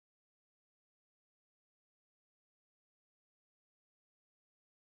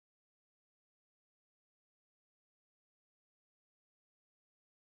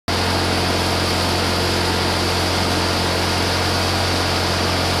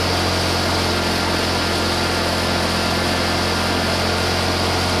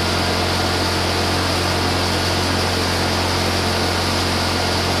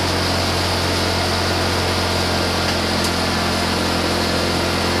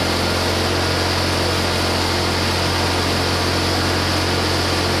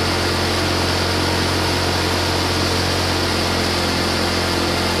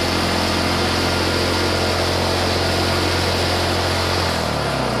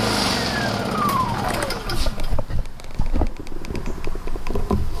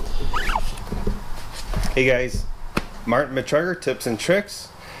Hey guys, Martin Matrugger, Tips and Tricks.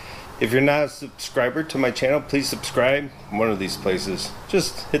 If you're not a subscriber to my channel, please subscribe. One of these places.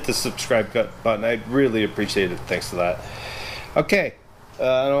 Just hit the subscribe button. I'd really appreciate it. Thanks for that. Okay, I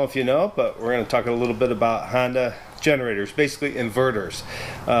don't know if you know, but we're going to talk a little bit about Honda generators, basically inverters.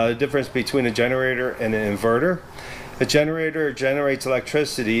 The difference between a generator and an inverter. A generator generates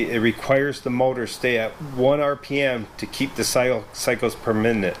electricity. It requires the motor stay at 1 RPM to keep the cycles per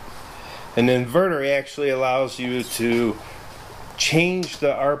minute. An inverter actually allows you to change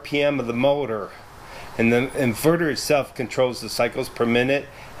the RPM of the motor, and the inverter itself controls the cycles per minute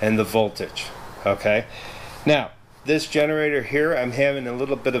and the voltage. Okay, now this generator here, I'm having a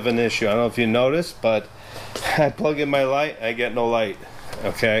little bit of an issue. I don't know if you noticed, but I plug in my light, I get no light.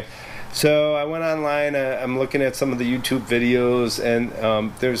 Okay, so I went online, I'm looking at some of the YouTube videos,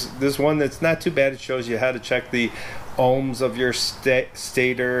 and there's this one that's not too bad. It shows you how to check the ohms of your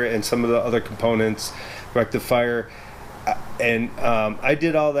stator and some of the other components, rectifier, and I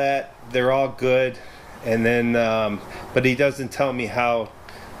did all that. They're all good, and then but he doesn't tell me how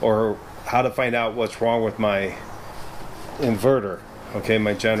to find out what's wrong with my inverter, okay,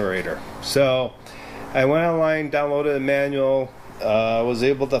 my generator. So I went online, downloaded a manual, was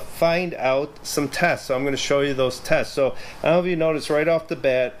able to find out some tests, so I'm going to show you those tests. So I don't know if you notice right off the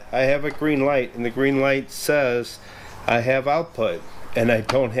bat, I have a green light, and the green light says I have output, and I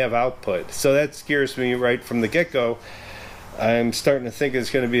don't have output. So that scares me right from the get-go. I'm starting to think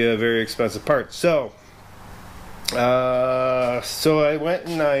it's going to be a very expensive part. So so I went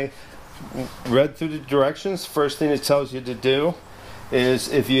and I read through the directions. First thing it tells you to do is,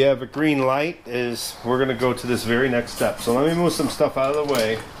 if you have a green light, is we're going to go to this very next step. So let me move some stuff out of the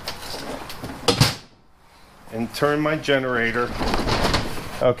way and turn my generator.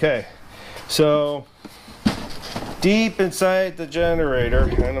 Okay, so deep inside the generator,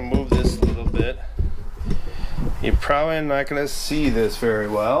 I'm going to move this a little bit. You're probably not going to see this very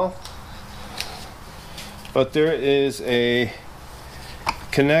well, but there is a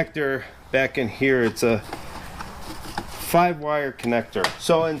connector back in here. It's a 5-wire connector.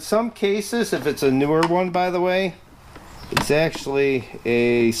 So in some cases, if it's a newer one, by the way, it's actually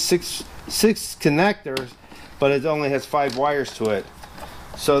a six connectors, but it only has 5 wires to it.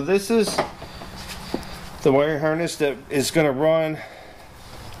 So this is the wire harness that is going to run.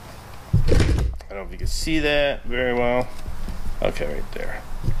 I don't know if you can see that very well. Okay, right there.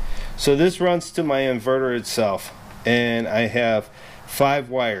 So this runs to my inverter itself, and I have 5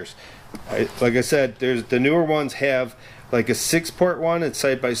 wires. Like I said, there's the newer ones have like a 6-port one. It's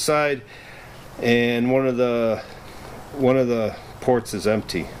side by side, and one of the ports is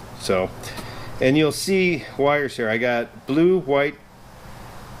empty. So, and you'll see wires here. I got blue, white,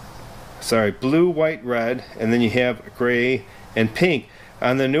 red, and then you have gray and pink.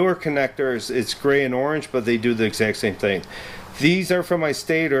 On the newer connectors, it's gray and orange, but they do the exact same thing. These are from my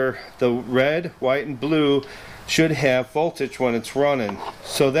stator. The red, white, and blue should have voltage when it's running.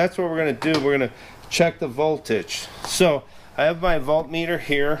 So that's what we're going to do. We're going to check the voltage. So I have my voltmeter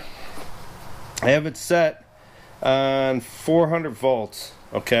here. I have it set on 400 volts.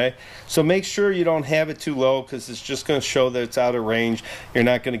 Okay, so make sure you don't have it too low, because it's just going to show that it's out of range. You're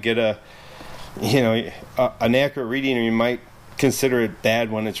not going to get an accurate reading, or you might consider it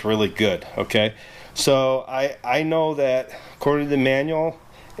bad when it's really good. Okay, so I know that according to the manual,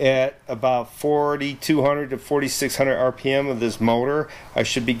 at about 4,200 to 4,600 RPM of this motor, I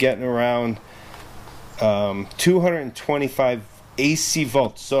should be getting around 225 AC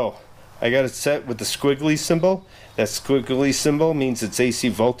volts. So I got it set with the squiggly symbol. That squiggly symbol means it's AC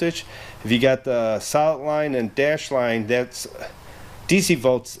voltage. If you got the solid line and dash line, that's DC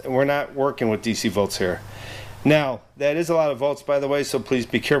volts, and we're not working with DC volts here. Now, that is a lot of volts, by the way, so please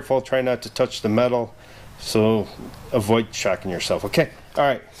be careful. Try not to touch the metal, so avoid shocking yourself. Okay, all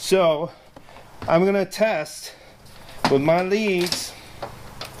right, so I'm going to test with my leads,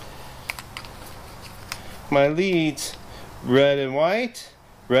 red and white,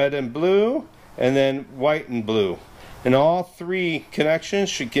 red and blue, and then white and blue. And all 3 connections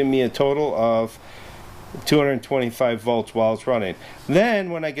should give me a total of 225 volts while it's running.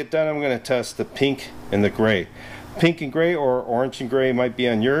 Then when I get done, I'm going to test the pink and the gray. Pink and gray, or orange and gray, might be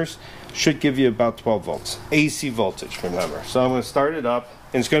on yours, should give you about 12 volts AC voltage, remember. So I'm going to start it up,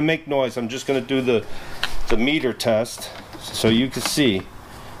 and it's going to make noise. I'm just going to do the meter test so you can see.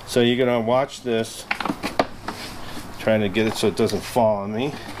 So you're going to watch this, trying to get it so it doesn't fall on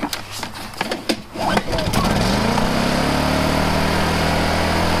me.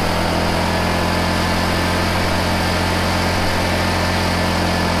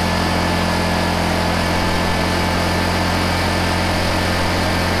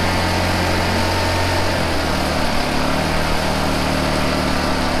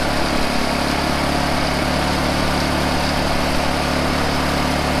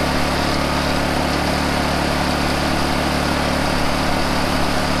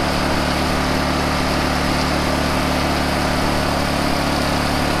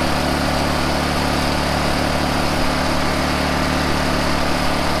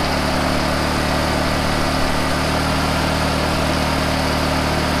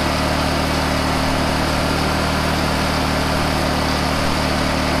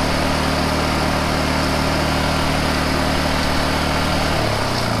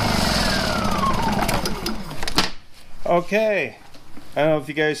 Okay, I don't know if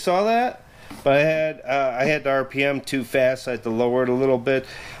you guys saw that, but I had the RPM too fast. I had to lower it a little bit.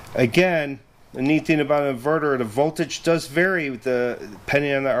 Again, the neat thing about an inverter, the voltage does vary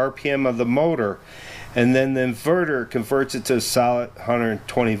depending on the RPM of the motor, and then the inverter converts it to a solid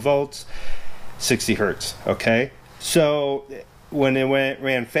 120 volts, 60 hertz. Okay, so when it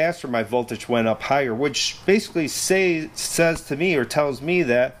ran faster, my voltage went up higher, which basically says to me or tells me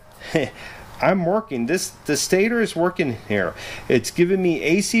that I'm working. The stator is working here. It's giving me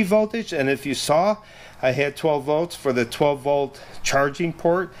AC voltage, and if you saw, I had 12 volts for the 12 volt charging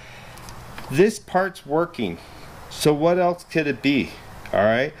port. This part's working. So what else could it be? All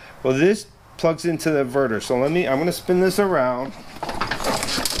right. Well, this plugs into the inverter. So I'm going to spin this around.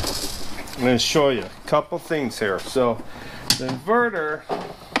 I'm going to show you a couple things here. So the inverter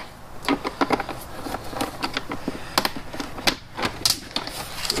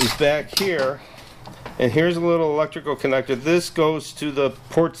is back here, and here's a little electrical connector. This goes to the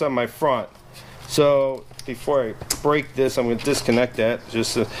ports on my front. So before I break this, I'm going to disconnect that.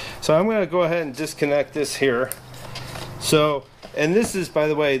 So I'm going to go ahead and disconnect this here. So, and this is, by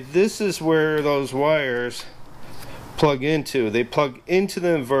the way, this is where those wires plug into. They plug into the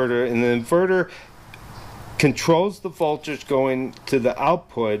inverter, and the inverter controls the voltage going to the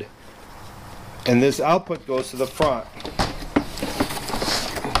output, and this output goes to the front.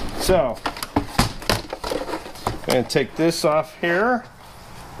 So I'm going to take this off here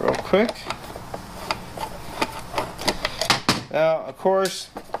real quick. Now, of course,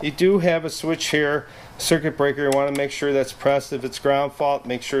 you do have a switch here, circuit breaker. You want to make sure that's pressed. If it's ground fault,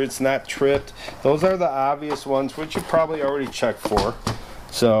 make sure it's not tripped. Those are the obvious ones, which you probably already checked for.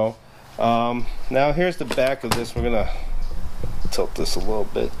 So now here's the back of this. We're going to tilt this a little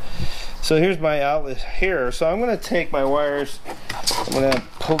bit. So here's my outlet here. So I'm going to take my wires, I'm going to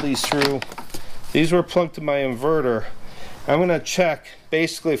pull these through. These were plugged to my inverter. I'm going to check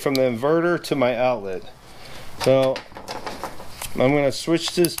basically from the inverter to my outlet. So I'm going to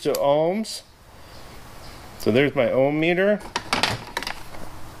switch this to ohms. So there's my ohm meter.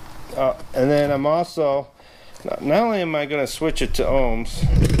 And then I'm also, not only am I going to switch it to ohms,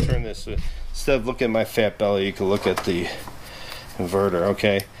 turn this, instead of looking at my fat belly, you can look at the inverter,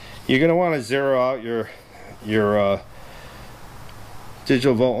 okay? You're going to want to zero out your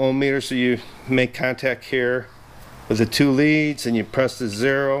digital volt ohm meter, so you make contact here with the two leads and you press the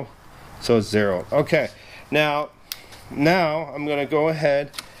 0, so it's 0. Okay, now I'm going to go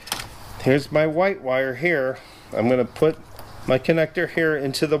ahead. Here's my white wire here. I'm going to put my connector here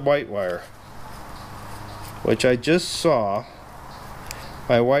into the white wire, which I just saw.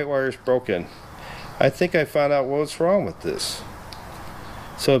 My white wire is broken. I think I found out what's wrong with this.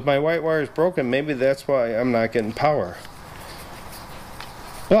 So if my white wire is broken, maybe that's why I'm not getting power.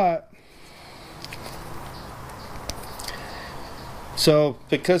 But, so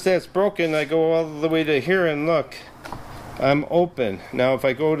because that's broken, I go all the way to here and look, I'm open. Now if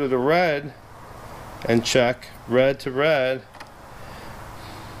I go to the red and check, red to red,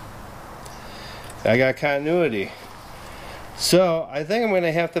 I got continuity. So I think I'm going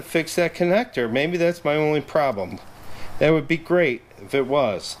to have to fix that connector. Maybe that's my only problem. That would be great if it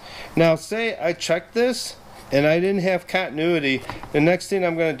was. Now say I checked this and I didn't have continuity. The next thing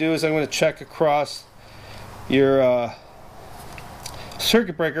I'm going to do is I'm going to check across your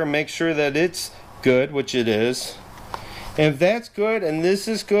circuit breaker, make sure that it's good, which it is. And if that's good and this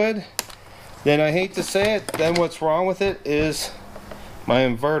is good, then I hate to say it, then what's wrong with it is my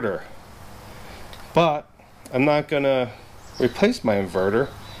inverter. But I'm not going to replace my inverter.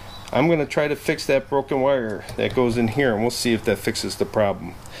 I'm going to try to fix that broken wire that goes in here, and we'll see if that fixes the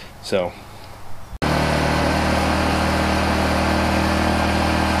problem. So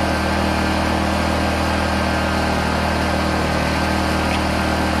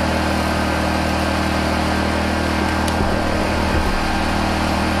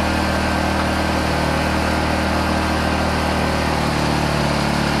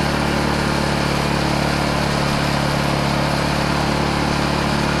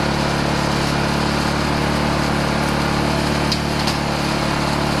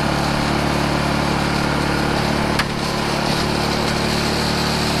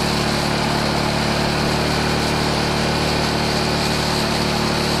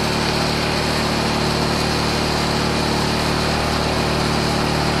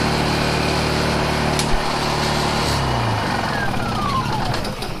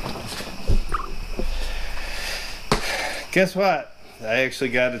guess what? I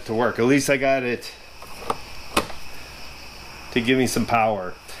actually got it to work. At least I got it to give me some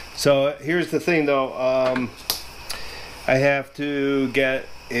power. So here's the thing though, I have to get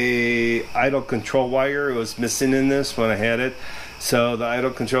a idle control wire. It was missing in this when I had it, so the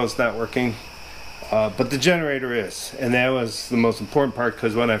idle control is not working, but the generator is, and that was the most important part,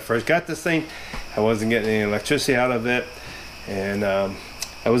 because when I first got this thing, I wasn't getting any electricity out of it, and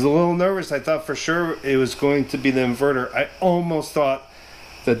I was a little nervous. I thought for sure it was going to be the inverter. I almost thought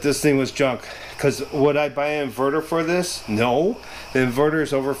that this thing was junk, because would I buy an inverter for this? No. The inverter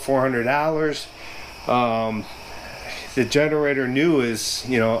is over $400. The generator new is,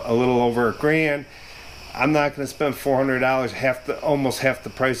 you know, a little over $1,000. I'm not going to spend $400, almost half the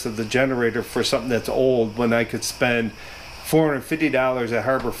price of the generator, for something that's old, when I could spend $450 at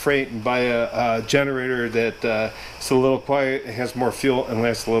Harbor Freight and buy a generator that is a little quiet, it has more fuel, and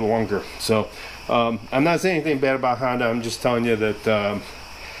lasts a little longer. So I'm not saying anything bad about Honda. I'm just telling you that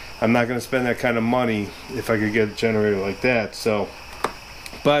I'm not going to spend that kind of money if I could get a generator like that. So,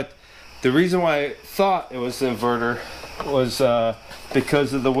 but the reason why I thought it was the inverter was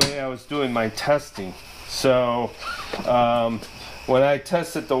because of the way I was doing my testing. So when I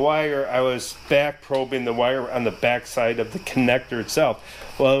tested the wire, I was back probing the wire on the back side of the connector itself.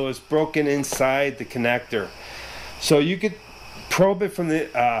 Well, it was broken inside the connector. So you could probe it from the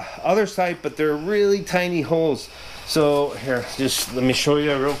other side, but they're really tiny holes. So here, just let me show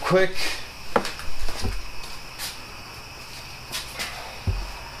you real quick.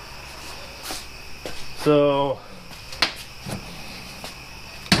 So,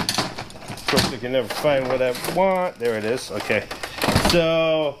 of course, I can never find what I want. There it is. Okay.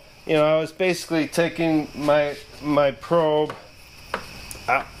 So, you know, I was basically taking my probe.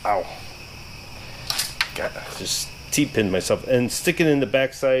 Ow. God, just T-pinned myself, and sticking in the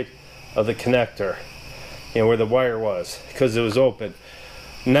backside of the connector, you know, where the wire was, because it was open.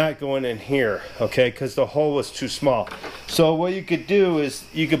 Not going in here, okay, because the hole was too small. So what you could do is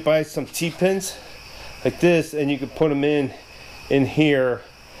you could buy some T-pins like this, and you could put them in here.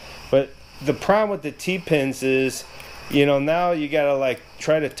 But the problem with the T-pins is, you know, now you gotta like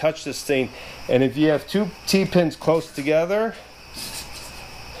try to touch this thing, and if you have two T-pins close together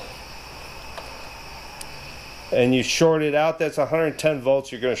and you short it out, that's 110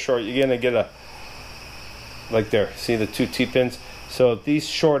 volts you're gonna short. You're gonna get a, like there, see the two T-pins? So if these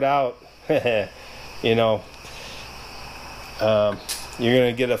short out, you know, you're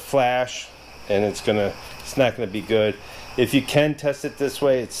gonna get a flash, and it's not gonna be good. If you can test it this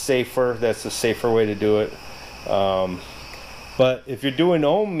way, it's safer. That's the safer way to do it. But if you're doing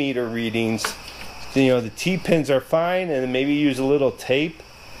ohm meter readings, you know, the T-pins are fine, and maybe use a little tape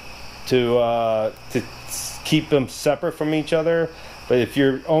to keep them separate from each other. But if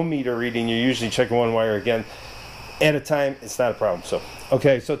you're ohm meter reading, you're usually checking one wire again at a time. It's not a problem. So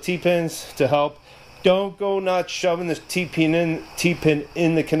okay, so T-pins to help. Don't go nuts shoving this T-pin in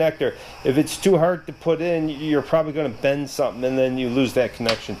the connector. If it's too hard to put in, you're probably going to bend something, and then you lose that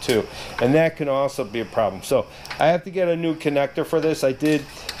connection too, and that can also be a problem. So I have to get a new connector for this. The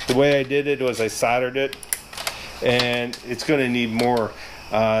way I did it was I soldered it, and it's going to need more.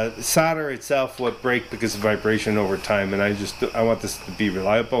 Solder itself would break because of vibration over time, and I want this to be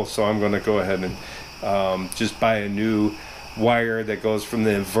reliable, so I'm going to go ahead and just buy a new wire that goes from the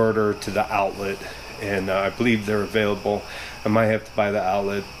inverter to the outlet, and I believe they're available. I might have to buy the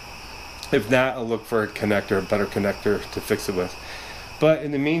outlet. If not, I'll look for a connector, a better connector to fix it with. But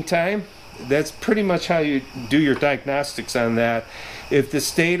in the meantime, that's pretty much how you do your diagnostics on that. If the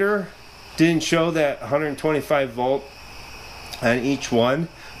stator didn't show that 125 volt on each one,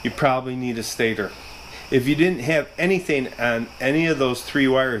 you probably need a stator. If you didn't have anything on any of those three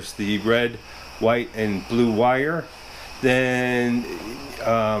wires, the red, white, and blue wire, then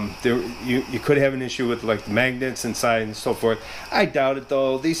you could have an issue with like the magnets inside and so forth. I doubt it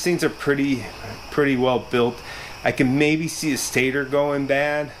though. These things are pretty well built. I can maybe see a stator going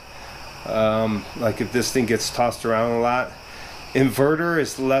bad, like if this thing gets tossed around a lot. Inverter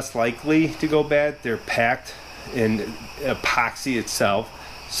is less likely to go bad. They're packed in epoxy itself.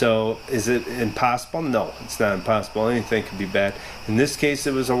 So is it impossible? No, it's not impossible. Anything could be bad. In this case,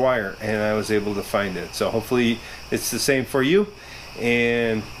 it was a wire, and I was able to find it. So hopefully it's the same for you.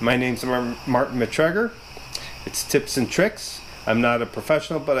 And my name's Martin Matreger. It's Tips and Tricks. I'm not a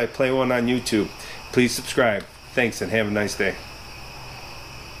professional, but I play one on YouTube. Please subscribe. Thanks, and have a nice day.